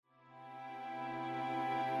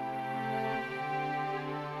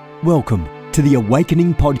Welcome to the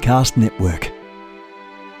Awakening Podcast Network.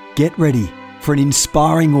 Get ready for an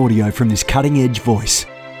inspiring audio from this cutting-edge voice.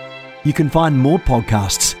 You can find more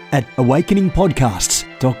podcasts at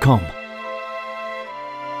awakeningpodcasts.com.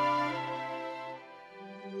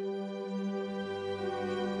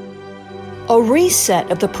 A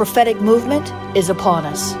reset of the prophetic movement is upon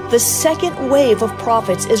us. The second wave of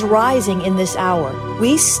prophets is rising in this hour.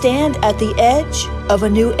 We stand at the edge of a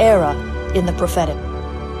new era in the prophetic.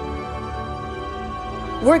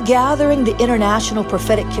 We're gathering the international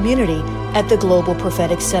prophetic community at the Global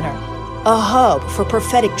Prophetic Center, a hub for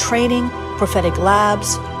prophetic training, prophetic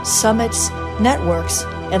labs, summits, networks,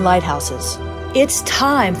 and lighthouses. It's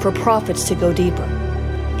time for prophets to go deeper.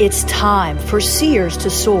 It's time for seers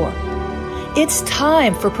to soar. It's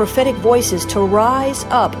time for prophetic voices to rise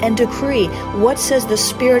up and decree what says the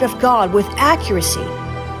Spirit of God with accuracy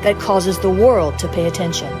that causes the world to pay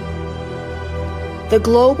attention. The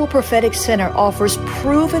Global Prophetic Center offers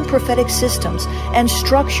proven prophetic systems and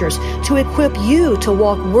structures to equip you to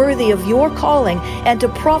walk worthy of your calling and to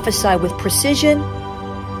prophesy with precision,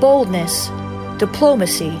 boldness,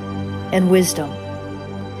 diplomacy, and wisdom.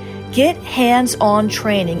 Get hands-on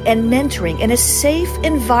training and mentoring in a safe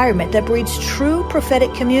environment that breeds true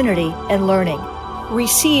prophetic community and learning.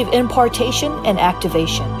 Receive impartation and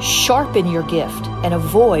activation. Sharpen your gift and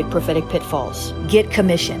avoid prophetic pitfalls. Get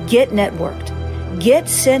commissioned. Get networked. Get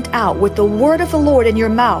sent out with the word of the Lord in your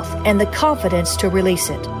mouth and the confidence to release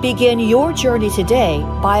it. Begin your journey today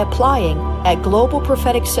by applying at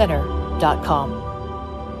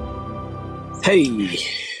globalpropheticcenter.com. Hey,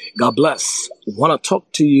 God bless. I want to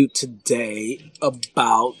talk to you today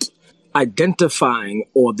about identifying,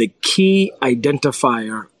 or the key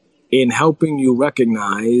identifier in helping you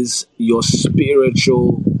recognize your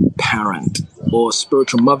spiritual parent or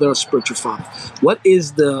spiritual mother or spiritual father. What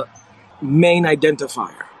is the main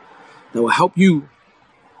identifier that will help you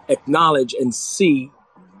acknowledge and see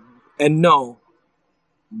and know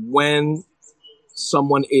when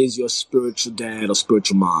someone is your spiritual dad or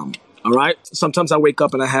spiritual mom? All right. Sometimes I wake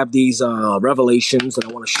up and I have these revelations that I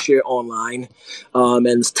want to share online. And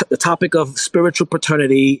it's the topic of spiritual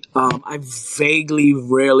paternity. I vaguely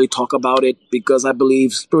rarely talk about it because I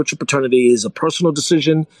believe spiritual paternity is a personal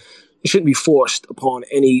decision. It shouldn't be forced upon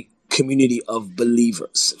any community of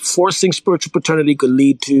believers. Forcing spiritual paternity could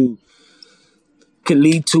lead to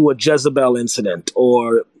a Jezebel incident,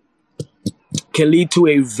 or can lead to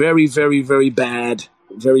a very, very, very bad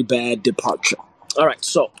departure. All right,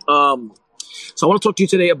 so I want to talk to you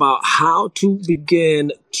today about how to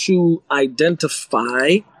begin to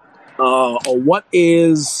identify, or what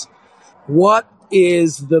is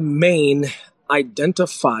the main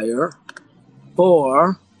identifier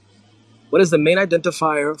for. What is the main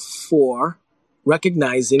identifier for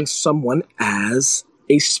recognizing someone as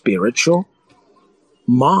a spiritual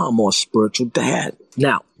mom or spiritual dad?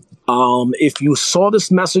 Now, if you saw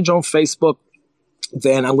this message on Facebook,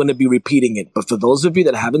 then I'm going to be repeating it. But for those of you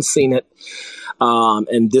that haven't seen it,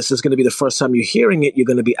 and this is going to be the first time you're hearing it, you're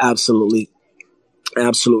going to be absolutely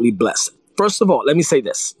blessed. First of all, let me say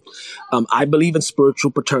this. I believe in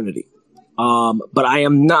spiritual paternity, but I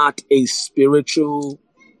am not a spiritual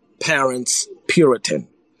parents Puritan.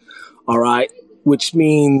 All right. Which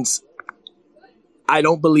means I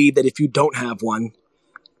don't believe that if you don't have one,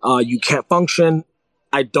 you can't function.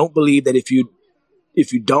 I don't believe that if you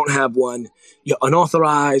don't have one, you're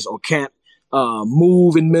unauthorized or can't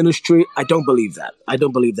move in ministry. I don't believe that. I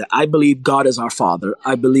believe God is our Father.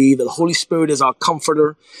 I believe that the Holy Spirit is our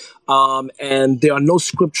comforter. And there are no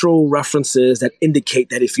scriptural references that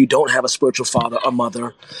indicate that if you don't have a spiritual father or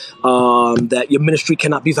mother, that your ministry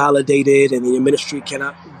cannot be validated and your ministry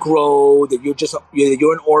cannot grow, that you're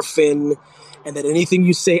an orphan, and that anything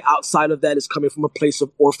you say outside of that is coming from a place of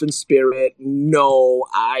orphan spirit. No,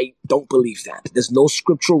 I don't believe that. There's no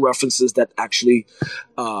scriptural references that actually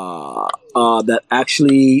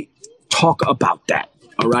talk about that.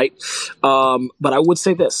 All right. But I would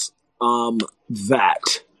say this,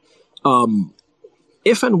 that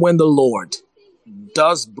if and when the Lord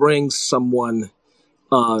does bring someone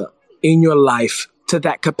in your life to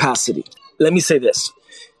that capacity, let me say this,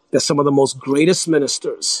 that some of the most greatest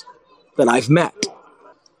ministers that I've met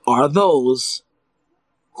are those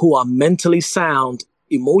who are mentally sound,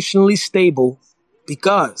 emotionally stable,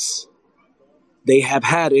 because they have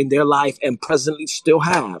had in their life and presently still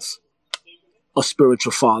have a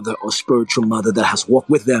spiritual father or spiritual mother that has walked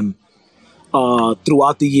with them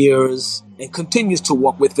throughout the years and continues to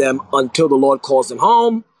walk with them until the Lord calls them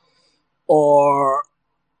home, or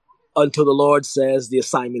until the Lord says the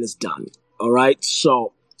assignment is done. All right.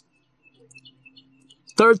 So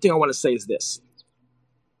third thing I want to say is this.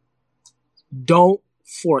 Don't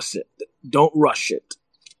force it. Don't rush it.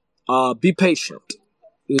 Be patient.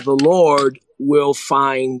 The Lord will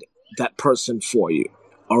find that person for you.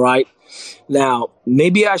 All right. Now,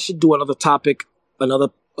 maybe I should do another topic, another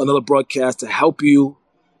broadcast to help you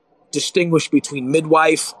distinguish between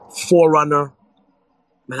midwife, forerunner.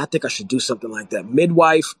 Man, I think I should do something like that.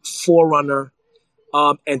 Midwife, forerunner,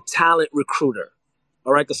 and talent recruiter.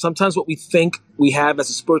 All right. Because sometimes what we think we have as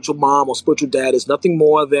a spiritual mom or spiritual dad is nothing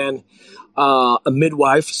more than a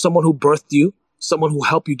midwife, someone who birthed you, someone who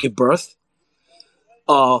helped you give birth.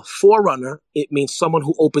 Forerunner, it means someone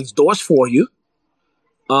who opens doors for you.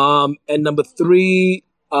 And number three,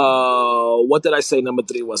 what did I say number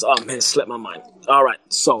three was? Oh man, it slipped my mind. All right.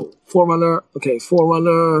 So forerunner. Okay.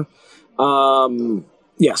 Forerunner.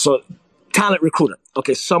 So talent recruiter.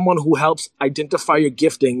 Okay. Someone who helps identify your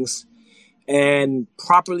giftings and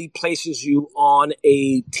properly places you on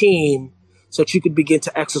a team so that you can begin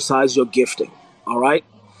to exercise your gifting. All right.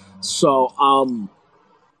 So,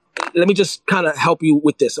 let me just kind of help you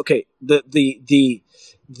with this. Okay. The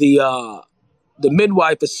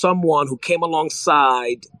midwife is someone who came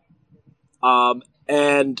alongside,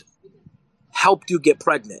 and helped you get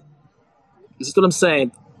pregnant. This is what I'm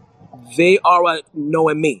saying. They are like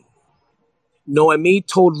Noemi. Noemi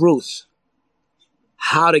told Ruth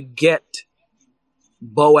how to get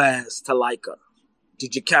Boaz to like her.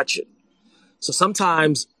 Did you catch it? So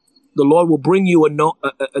sometimes the Lord will bring you a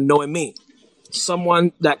Noemi,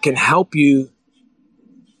 someone that can help you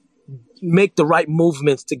make the right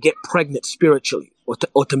movements to get pregnant spiritually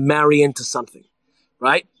or to marry into something,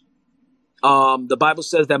 right? The Bible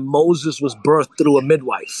says that Moses was birthed through a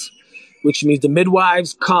midwife, which means the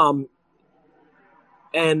midwives come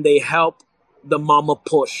and they help the mama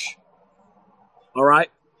push. All right.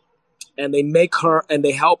 And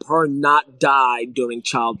they help her not die during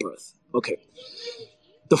childbirth. Okay.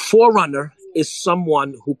 The forerunner is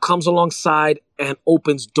someone who comes alongside and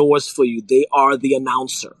opens doors for you. They are the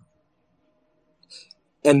announcer.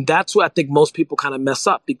 And that's where I think most people kind of mess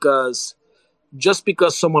up, because just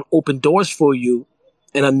because someone opened doors for you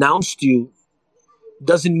and announced you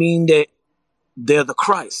doesn't mean that they're the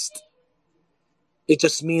Christ. It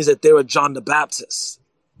just means that they're a John the Baptist.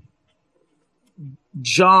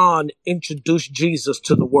 John introduced Jesus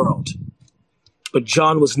to the world, but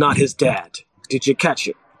John was not his dad. Did you catch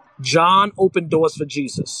it? John opened doors for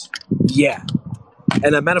Jesus. Yeah. And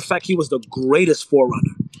as a matter of fact, he was the greatest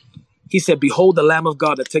forerunner. He said, behold, the Lamb of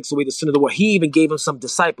God that takes away the sin of the world. He even gave him some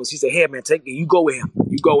disciples. He said, hey, man, take it. You go with him.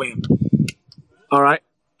 You go with him. All right.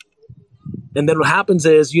 And then what happens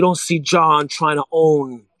is you don't see John trying to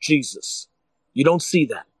own Jesus. You don't see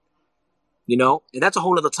that, and that's a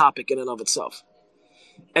whole other topic in and of itself.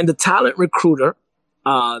 And the talent recruiter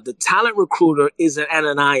is an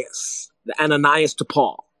Ananias, the Ananias to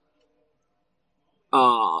Paul.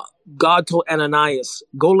 God told Ananias,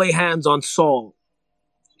 go lay hands on Saul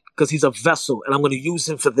because he's a vessel and I'm going to use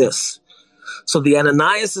him for this. So the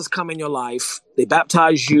Ananias has come in your life. They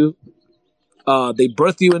baptize you. They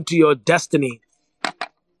birth you into your destiny.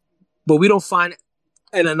 But we don't find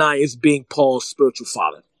Ananias being Paul's spiritual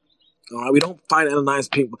father. All right. We don't find Ananias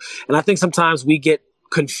being, and I think sometimes we get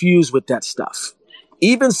confused with that stuff.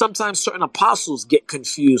 Even sometimes certain apostles get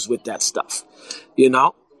confused with that stuff. You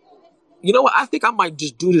know what? I think I might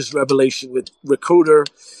just do this revelation with recruiter.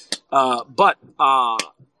 But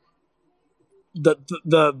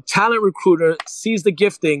the talent recruiter sees the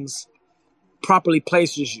giftings, properly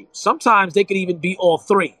places you. Sometimes they could even be all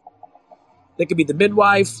three. They could be the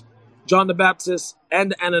midwife, John the Baptist,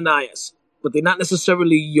 and the Ananias, but they're not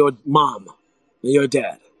necessarily your mom and your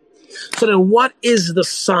dad. So then what is the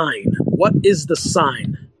sign? What is the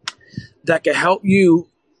sign that can help you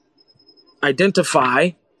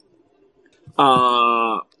identify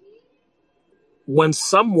when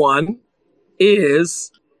someone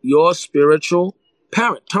is your spiritual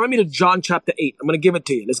parent? Turn me to John chapter 8. I'm going to give it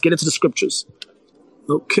to you. Let's get into the scriptures.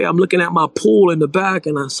 Okay, I'm looking at my pool in the back,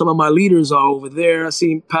 and some of my leaders are over there. I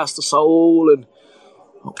see Pastor Saul, and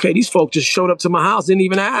okay, these folks just showed up to my house, didn't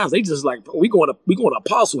even ask. They just like, we going to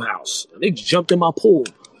Apostle house. And they jumped in my pool.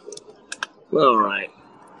 All right.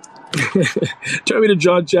 Turn me to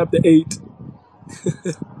John chapter 8.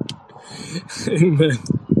 Amen.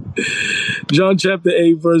 John chapter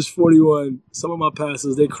 8, verse 41. Some of my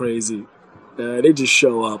pastors, they're crazy. They just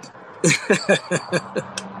show up.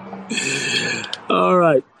 All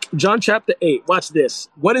right. John chapter 8. Watch this.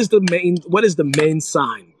 What is the main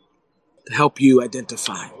sign to help you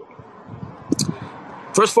identify?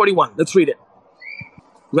 Verse 41. Let's read it.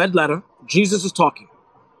 Red letter. Jesus is talking.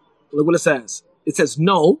 Look what it says. It says,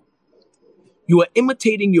 no, you are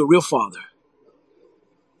imitating your real father.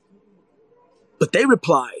 But they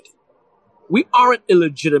replied, we aren't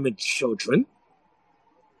illegitimate children.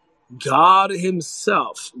 God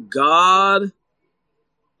himself,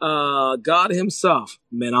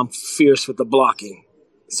 man, I'm fierce with the blocking.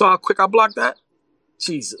 So how quick I blocked that?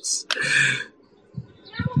 Jesus.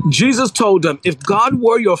 Jesus told them, if God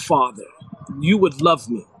were your father, you would love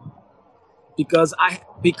me because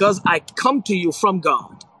I come to you from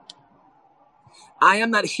God. I am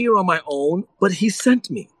not here on my own, but he sent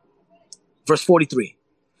me. Verse 43.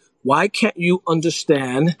 Why can't you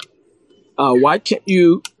understand what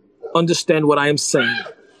I am saying?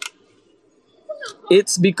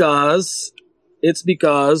 It's because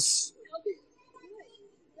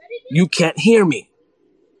you can't hear me.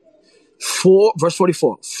 Verse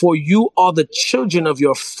 44, for you are the children of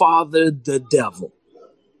your father, the devil,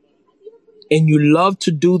 and you love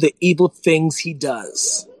to do the evil things he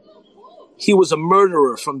does. He was a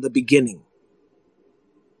murderer from the beginning.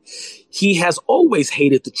 He has always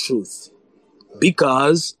hated the truth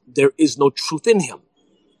because there is no truth in him.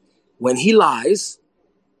 When he lies,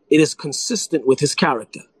 it is consistent with his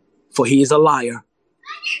character, for he is a liar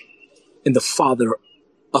and the father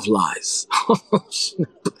of lies.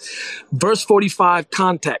 Verse 45,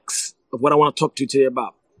 context of what I want to talk to you today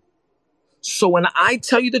about. So when I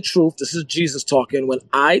tell you the truth, this is Jesus talking, when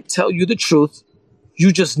I tell you the truth,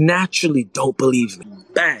 you just naturally don't believe me.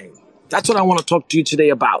 Bang. That's what I want to talk to you today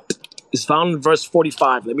about. It's found in verse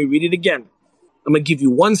 45. Let me read it again. I'm going to give you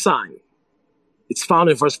one sign. It's found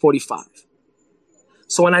in verse 45.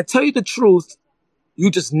 So when I tell you the truth,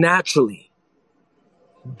 you just naturally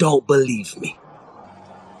don't believe me.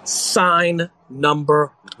 Sign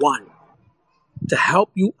number 1, to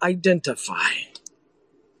help you identify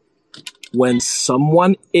when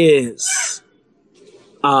someone is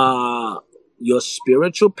your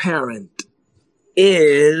spiritual parent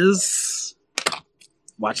is,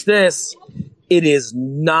 watch this, it is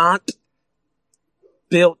not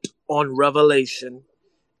built on revelation.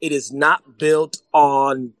 It is not built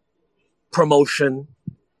on promotion.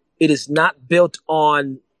 It is not built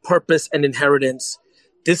on purpose and inheritance.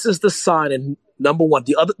 This is the sign, and number 1.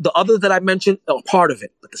 The other that I mentioned are part of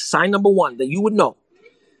it, but the sign number 1 that you would know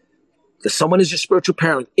that someone is your spiritual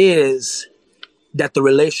parent is that the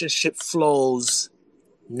relationship flows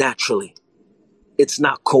naturally. It's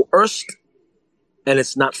not coerced and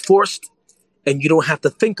it's not forced, and you don't have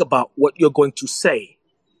to think about what you're going to say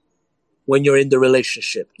when you're in the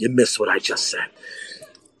relationship. You miss what I just said.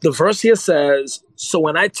 The verse here says, so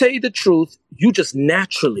when I tell you the truth, you just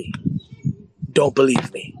naturally don't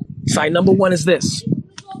believe me. Sign number 1 is this.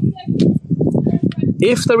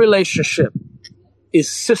 If the relationship is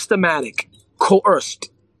systematic,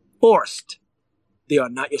 coerced, forced, they are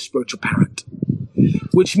not your spiritual parent.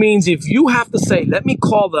 Which means if you have to say, let me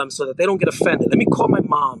call them so that they don't get offended. Let me call my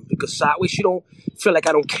mom because that way she don't feel like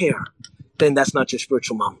I don't care. Then that's not your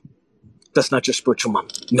spiritual mom. That's not your spiritual mom.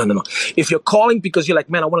 No. If you're calling because you're like,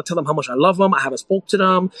 man, I want to tell them how much I love them. I haven't spoke to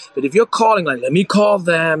them. But if you're calling like, let me call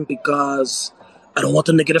them because I don't want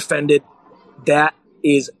them to get offended, that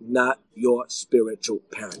is not your spiritual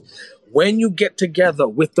parent. When you get together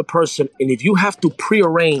with the person, and if you have to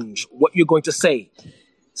prearrange what you're going to say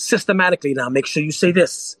systematically, now make sure you say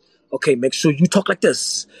this. Okay, make sure you talk like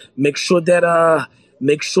this. Make sure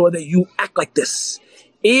that you act like this.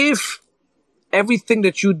 If everything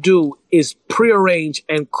that you do is prearranged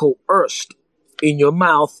and coerced in your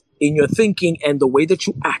mouth, in your thinking, and the way that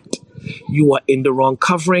you act, you are in the wrong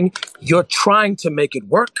covering. You're trying to make it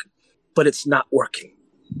work, but it's not working.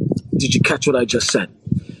 Did you catch what I just said?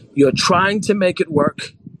 You're trying to make it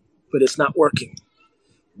work, but it's not working.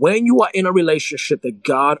 When you are in a relationship that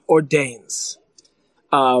God ordains,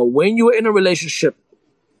 when you are in a relationship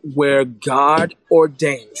where God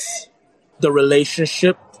ordains, the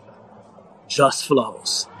relationship just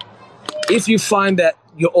flows. If you find that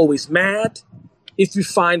you're always mad, if you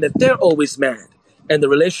find that they're always mad, and the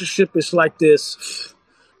relationship is like this,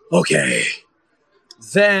 okay,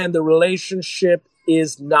 then the relationship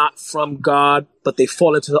is not from God, but they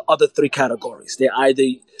fall into the other 3 categories. They're either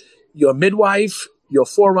your midwife, your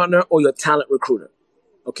forerunner, or your talent recruiter.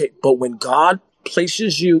 Okay, but when God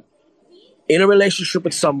places you in a relationship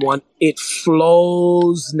with someone, it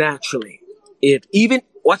flows naturally.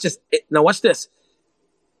 Watch this.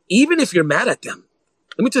 Even if you're mad at them,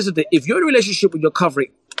 let me tell you something. If you're in a relationship with your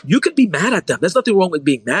covering, you could be mad at them. There's nothing wrong with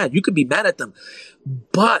being mad. You could be mad at them.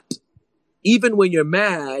 But even when you're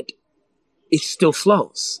mad, it still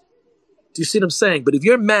flows. Do you see what I'm saying? But if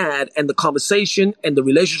you're mad and the conversation and the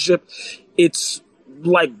relationship, it's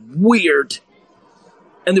like weird,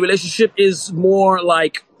 and the relationship is more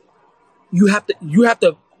like you have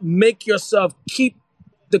to make yourself keep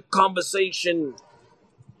the conversation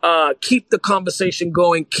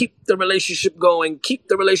going, keep the relationship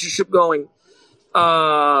going,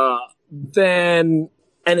 then,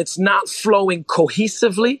 and it's not flowing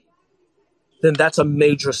cohesively, then that's a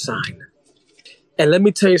major sign. And let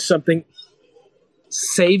me tell you something.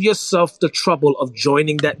 Save yourself the trouble of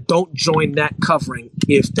joining that. Don't join that covering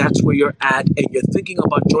if that's where you're at and you're thinking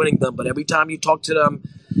about joining them. But every time you talk to them,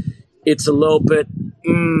 it's a little bit,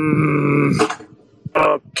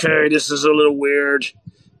 okay, this is a little weird.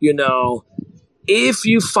 You know, if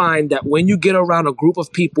you find that when you get around a group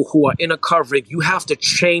of people who are in a covering, you have to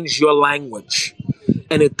change your language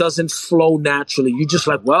and it doesn't flow naturally. You just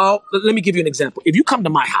like, well, let me give you an example. If you come to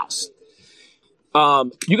my house,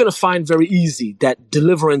 you're going to find very easy that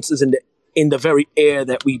deliverance is in the very air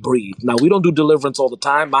that we breathe. Now, we don't do deliverance all the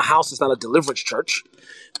time. My house is not a deliverance church,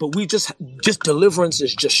 but we just deliverance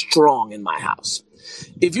is just strong in my house.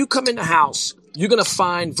 If you come in the house, you're going to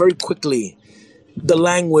find very quickly the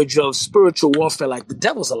language of spiritual warfare, like the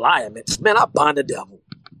devil's a liar, man, I bind the devil.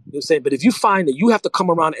 You know what I'm saying? But if you find that you have to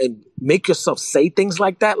come around and make yourself say things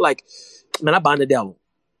like that, like, man, I bind the devil.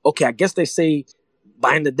 Okay, I guess they say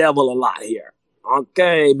bind the devil a lot here.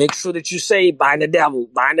 Okay, make sure that you say bind the devil.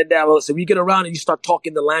 So when you get around and you start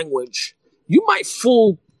talking the language, you might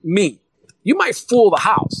fool me. You might fool the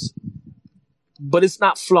house, but it's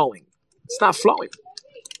not flowing. It's not flowing.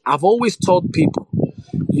 I've always told people,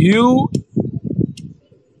 you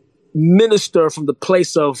minister from the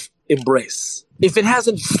place of embrace. If it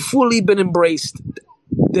hasn't fully been embraced,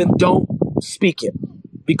 then don't speak it.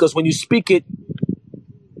 Because when you speak it,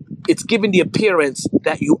 it's giving the appearance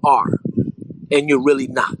that you are. And you're really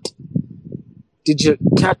not. Did you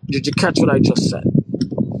catch what I just said?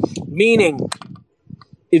 Meaning,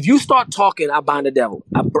 if you start talking, I bind the devil.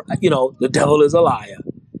 The devil is a liar.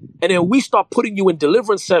 And then we start putting you in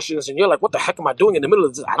deliverance sessions and you're like, what the heck am I doing in the middle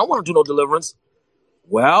of this? I don't want to do no deliverance.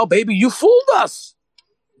 Well, baby, you fooled us.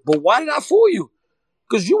 But why did I fool you?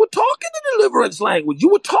 Because you were talking the deliverance language. You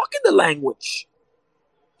were talking the language.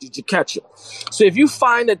 Did you catch it? So if you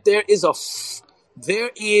find that there is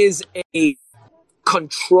a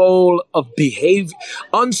control of behavior,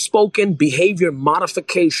 unspoken behavior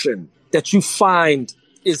modification that you find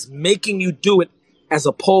is making you do it as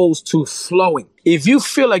opposed to flowing. If you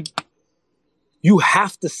feel like you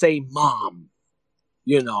have to say mom,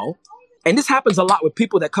 and this happens a lot with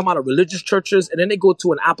people that come out of religious churches and then they go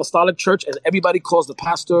to an apostolic church and everybody calls the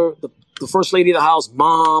pastor, the first lady of the house,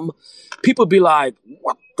 mom. People be like,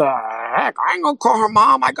 what the heck? I ain't gonna call her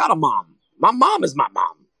mom. I got a mom. My mom is my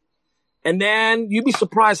mom. And then you'd be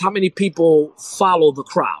surprised how many people follow the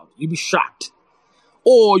crowd. You'd be shocked.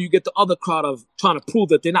 Or you get the other crowd of trying to prove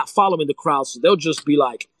that they're not following the crowd. So they'll just be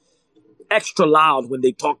like extra loud when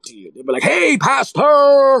they talk to you. They'll be like, hey,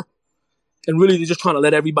 pastor. And really they're just trying to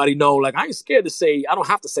let everybody know, like, I ain't scared to say, I don't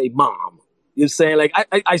have to say mom. You know what I'm saying? Like,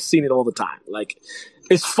 I've seen it all the time. Like,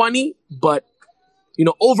 it's funny, but,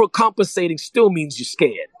 overcompensating still means you're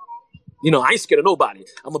scared. I ain't scared of nobody.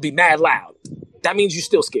 I'm going to be mad loud. That means you're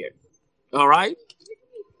still scared. All right?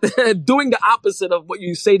 Doing the opposite of what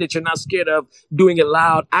you say that you're not scared of, doing it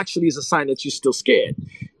loud, actually is a sign that you're still scared.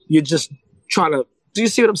 You're just trying to, do you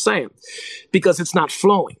see what I'm saying? Because it's not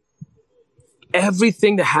flowing.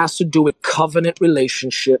 Everything that has to do with covenant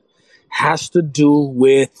relationship has to do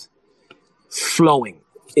with flowing.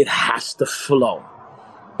 It has to flow.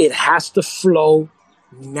 It has to flow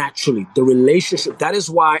naturally. The relationship, that is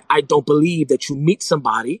why I don't believe that you meet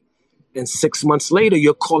somebody and 6 months later,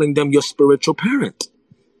 you're calling them your spiritual parent.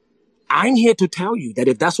 I'm here to tell you that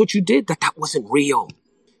if that's what you did, that wasn't real.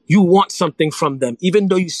 You want something from them. Even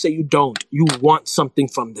though you say you don't, you want something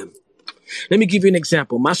from them. Let me give you an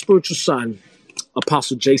example. My spiritual son,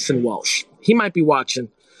 Apostle Jason Walsh, he might be watching.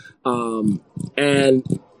 And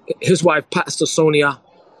his wife, Pastor Sonia,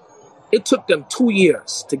 it took them 2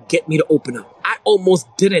 years to get me to open up. I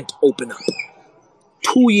almost didn't open up.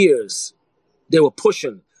 2 years. They were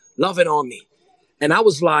pushing, loving on me. And I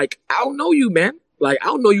was like, I don't know you, man. Like, I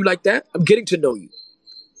don't know you like that. I'm getting to know you.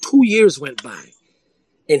 2 years went by.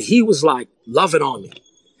 And he was like, loving on me.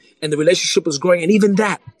 And the relationship was growing. And even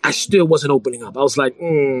that, I still wasn't opening up. I was like,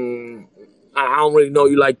 I don't really know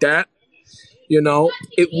you like that.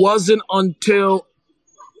 It wasn't until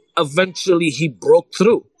eventually he broke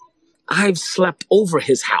through. I've slept over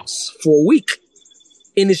his house for a week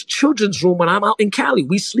in his children's room when I'm out in Cali.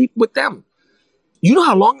 We sleep with them. You know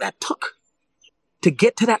how long that took to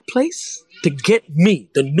get to that place? To get me,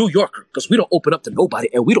 the New Yorker, because we don't open up to nobody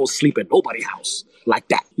and we don't sleep in nobody's house like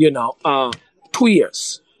that. 2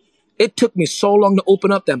 years. It took me so long to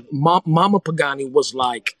open up that Mama Pagani was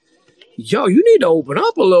like, yo, you need to open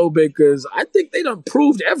up a little bit because I think they done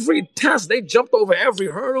proved every test. They jumped over every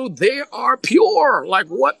hurdle. They are pure. Like,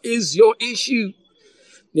 what is your issue?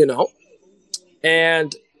 You know?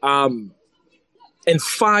 And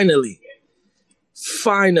finally,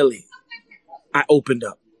 I opened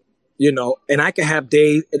up, you know, and I can have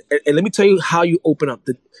days. And let me tell you how you open up.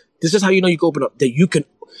 This is how you know you can open up.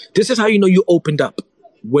 This is how you know you opened up,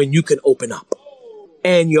 when you can open up.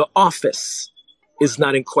 And your office is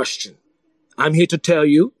not in question. I'm here to tell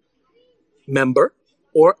you, member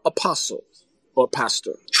or apostle or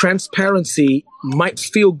pastor, transparency might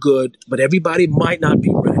feel good, but everybody might not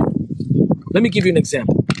be ready. Let me give you an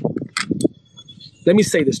example. Let me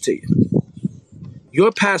say this to you.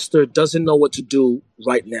 Your pastor doesn't know what to do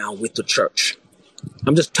right now with the church.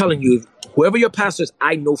 I'm just telling you, whoever your pastor is,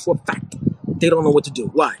 I know for a fact they don't know what to do.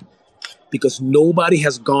 Why? Because nobody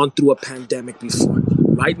has gone through a pandemic before.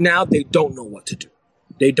 Right now, they don't know what to do.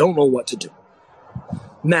 They don't know what to do.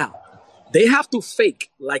 Now, they have to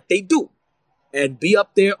fake like they do and be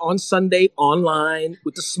up there on Sunday online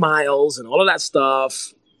with the smiles and all of that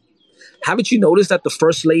stuff. Haven't you noticed that the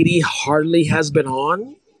First Lady hardly has been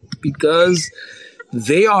on? Because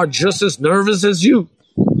they are just as nervous as you.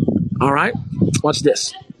 All right? Watch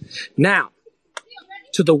this. Now,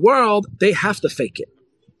 to the world, they have to fake it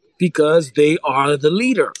because they are the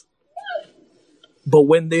leader. But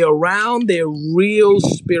when they're around their real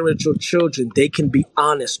spiritual children, they can be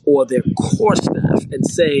honest, or their core staff, and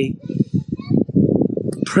say,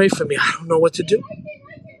 pray for me. I don't know what to do.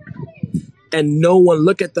 And no one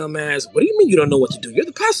look at them as, what do you mean you don't know what to do? You're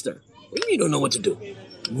the pastor. What do you mean you don't know what to do?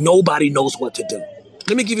 Nobody knows what to do.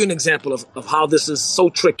 Let me give you an example of how this is so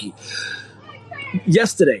tricky.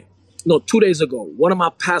 2 days ago, one of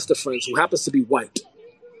my pastor friends, who happens to be white,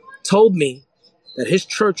 told me that his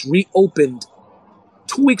church reopened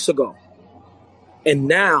 2 weeks ago. And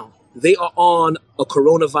now they are on a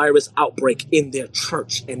coronavirus outbreak in their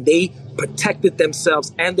church. And they protected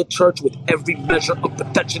themselves and the church with every measure of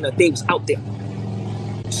protection that they was out there.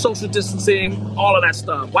 Social distancing, all of that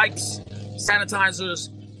stuff. Wipes, sanitizers.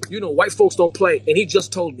 You know, white folks don't play. And he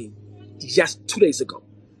just told me, 2 days ago.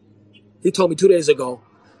 He told me 2 days ago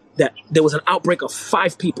that there was an outbreak of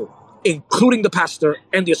 5 people, including the pastor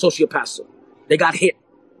and the associate pastor. They got hit.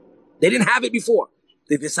 They didn't have it before.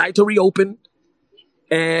 They decided to reopen,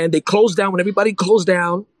 and they closed down. When everybody closed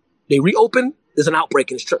down, they reopened. There's an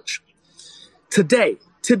outbreak in his church. Today,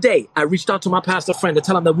 I reached out to my pastor friend to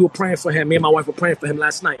tell him that we were praying for him. Me and my wife were praying for him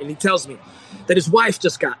last night, and he tells me that his wife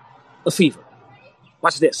just got a fever.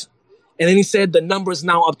 Watch this. And then he said the number is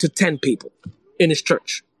now up to 10 people in his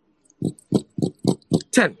church.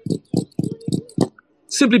 10.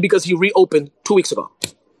 Simply because he reopened 2 weeks ago,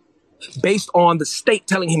 based on the state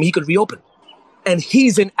telling him he could reopen. And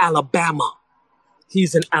he's in Alabama.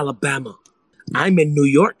 I'm in New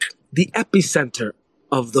York, the epicenter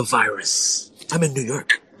of the virus. I'm in New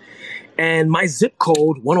York. And my zip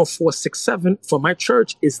code, 10467, for my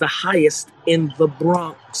church is the highest in the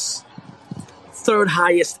Bronx. 3rd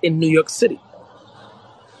highest in New York City.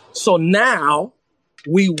 So now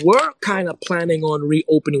we were kind of planning on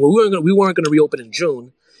reopening. Well, we weren't going to reopen in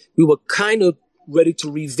June. We were kind of ready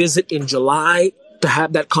to revisit in July to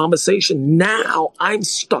have that conversation. Now I'm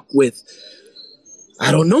stuck with,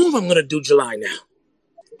 I don't know if I'm going to do July now,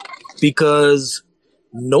 because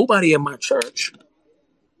nobody in my church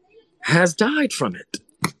has died from it.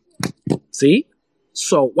 See?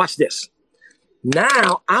 So watch this.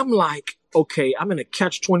 Now I'm like, okay, I'm in a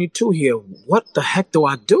catch-22 here. What the heck do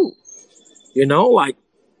I do? You know, like,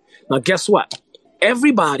 now guess what?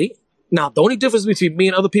 Everybody, now the only difference between me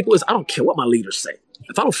and other people is I don't care what my leaders say.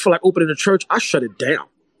 If I don't feel like opening a church, I shut it down.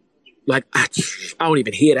 Like, I don't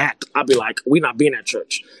even hear that. I'll be like, we're not being at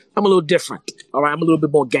church. I'm a little different. All right, I'm a little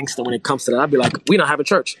bit more gangster when it comes to that. I'll be like, we don't have a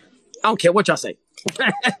church. I don't care what y'all say.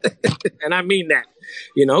 And I mean that,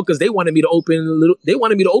 you know, because they wanted me to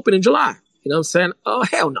open in July. You know what I'm saying? Oh,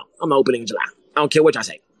 hell no. I'm not opening in July. I don't care what y'all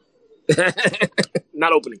say.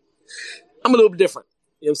 Not opening. I'm a little bit different.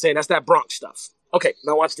 You know what I'm saying? That's that Bronx stuff. Okay,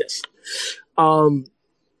 now watch this.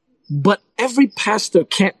 But every pastor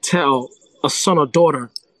can't tell a son or daughter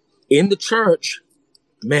in the church,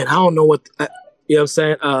 man, I don't know what, you know what I'm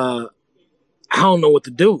saying? I don't know what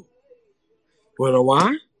to do. You want to know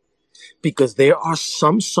why? Because there are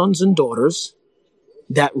some sons and daughters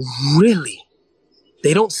that really,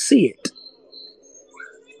 they don't see it,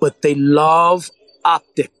 but they love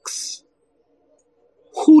optics.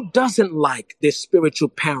 Who doesn't like their spiritual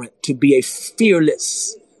parent to be a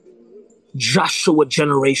fearless Joshua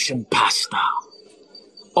generation pastor?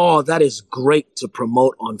 Oh, that is great to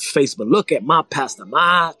promote on Facebook. Look at my pastor.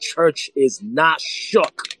 My church is not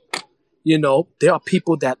shook. there are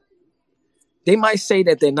people that they might say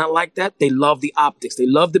that they're not like that. They love the optics. They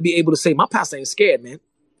love to be able to say, my pastor ain't scared, man.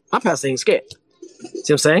 My pastor ain't scared. See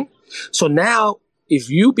what I'm saying? So now, if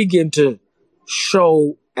you begin to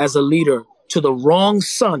show as a leader to the wrong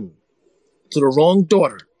son, to the wrong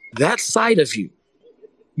daughter, that side of you,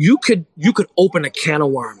 you could open a can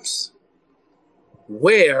of worms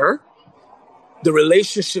where the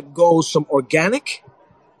relationship goes from organic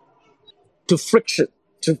to friction,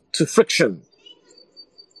 to friction,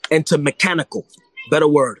 and to mechanical. Better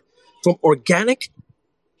word. From organic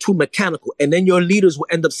to mechanical. And then your leaders will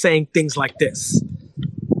end up saying things like this.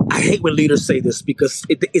 I hate when leaders say this because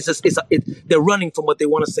they're running from what they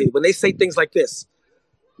want to say. When they say things like this,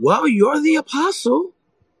 well, you're the apostle.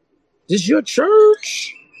 This is your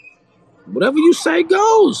church. Whatever you say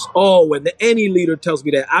goes. Oh, when any leader tells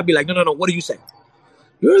me that, I'd be like, no, what do you say?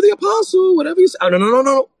 You're the apostle, whatever you say. Oh,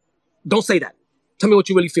 no. Don't say that. Tell me what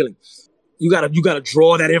you're really feeling. You gotta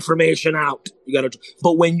draw that information out.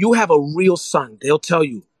 But when you have a real son, they'll tell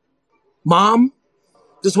you, Mom,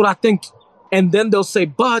 this is what I think. And then they'll say,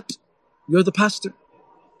 but you're the pastor. Do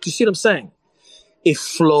you see what I'm saying? It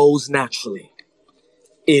flows naturally.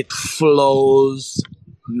 It flows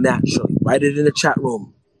naturally. Write it in the chat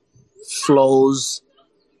room. Flows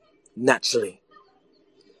naturally.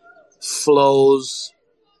 Flows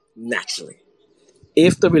naturally.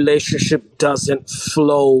 If the relationship doesn't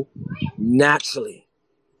flow naturally,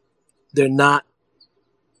 they're not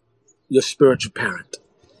your spiritual parent.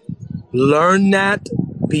 Learn that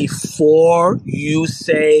before you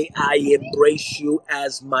say, I embrace you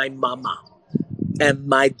as my mama and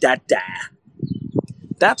my dada.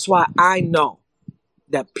 That's why I know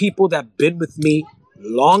that people that have been with me a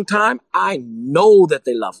long time, I know that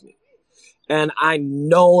they love me. And I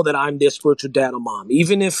know that I'm their spiritual dad or mom,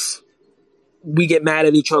 even if we get mad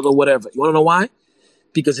at each other or whatever. You want to know why?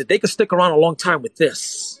 Because if they could stick around a long time with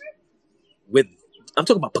this, I'm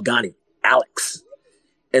talking about Pagani, Alex,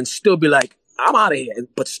 and still be like, I'm out of here,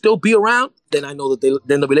 but still be around, then I know that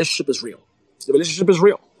then the relationship is real. The relationship is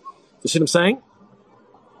real. You see what I'm saying?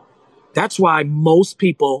 That's why most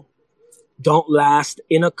people don't last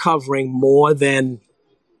in a covering more than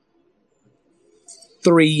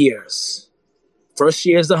 3 years. First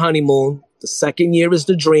year is the honeymoon. The second year is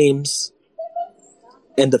the dreams.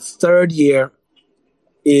 And the third year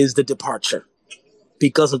is the departure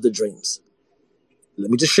because of the dreams.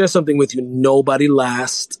 Let me just share something with you. Nobody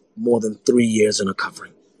lasts more than 3 years in a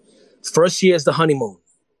covering. First year is the honeymoon.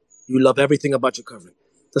 You love everything about your covering.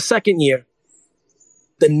 The second year,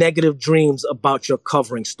 the negative dreams about your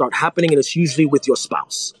covering start happening, and it's usually with your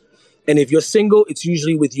spouse. And if you're single, it's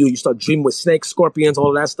usually with you. You start dreaming with snakes, scorpions,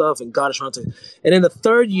 all that stuff, and God is trying to... And in the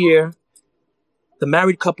third year, the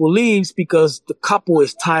married couple leaves because the couple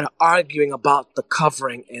is tired of arguing about the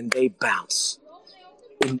covering and they bounce.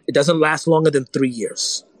 And it doesn't last longer than 3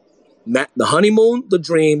 years. The honeymoon, the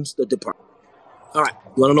dreams, the departure. All right.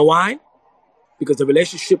 You want to know why? Because the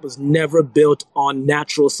relationship was never built on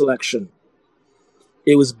natural selection.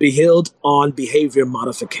 It was built on behavior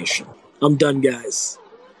modification. I'm done, guys.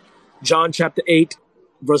 John chapter 8,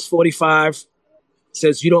 verse 45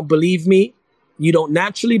 says, you don't believe me. You don't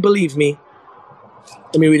naturally believe me.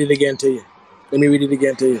 Let me read it again to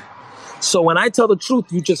you. So when I tell the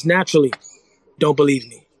truth, you just naturally don't believe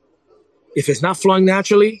me. If it's not flowing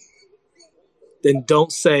naturally, then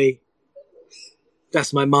don't say,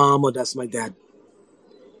 that's my mom or that's my dad.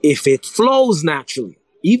 If it flows naturally,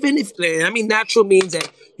 even if, natural means that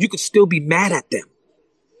you could still be mad at them,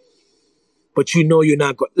 but you know you're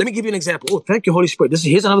not going. Let me give you an example. Oh, thank you, Holy Spirit.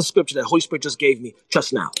 Here's another scripture that Holy Spirit just gave me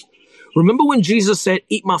just now. Remember when Jesus said,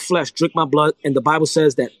 eat my flesh, drink my blood, and the Bible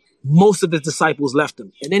says that most of his disciples left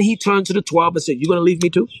him. And then he turned to the 12 and said, you're going to leave me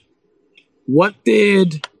too? What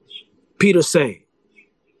did Peter say?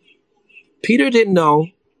 Peter didn't know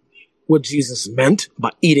what Jesus meant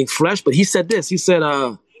by eating flesh, but he said this. He said,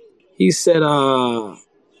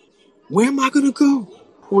 where am I going to go?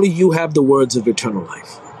 Only you have the words of eternal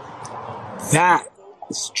life. That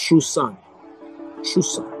is true son. True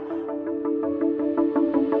son.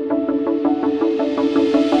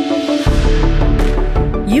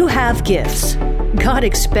 You have gifts. God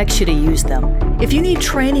expects you to use them. If you need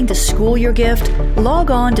training to school your gift, log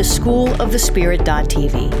on to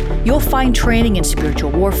schoolofthespirit.tv. You'll find training in spiritual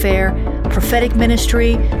warfare, prophetic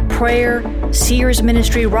ministry, prayer, seers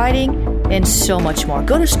ministry, writing, and so much more.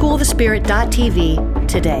 Go to schoolofthespirit.tv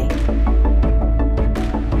today.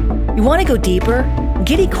 You want to go deeper?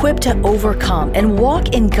 Get equipped to overcome and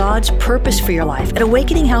walk in God's purpose for your life at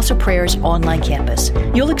Awakening House of Prayer's online campus.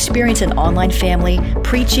 You'll experience an online family,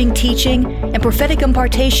 preaching, teaching, and prophetic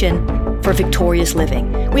impartation for victorious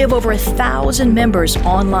living. We have over 1,000 members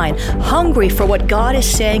online, hungry for what God is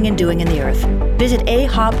saying and doing in the earth. Visit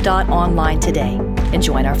ahop.online today and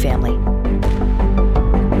join our family.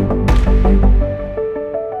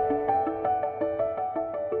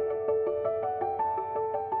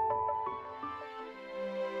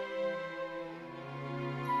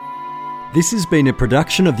 This has been a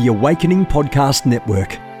production of the Awakening Podcast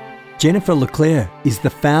Network. Jennifer LeClaire is the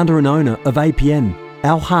founder and owner of APN.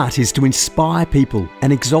 Our heart is to inspire people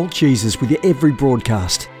and exalt Jesus with every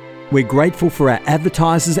broadcast. We're grateful for our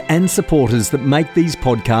advertisers and supporters that make these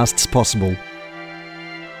podcasts possible.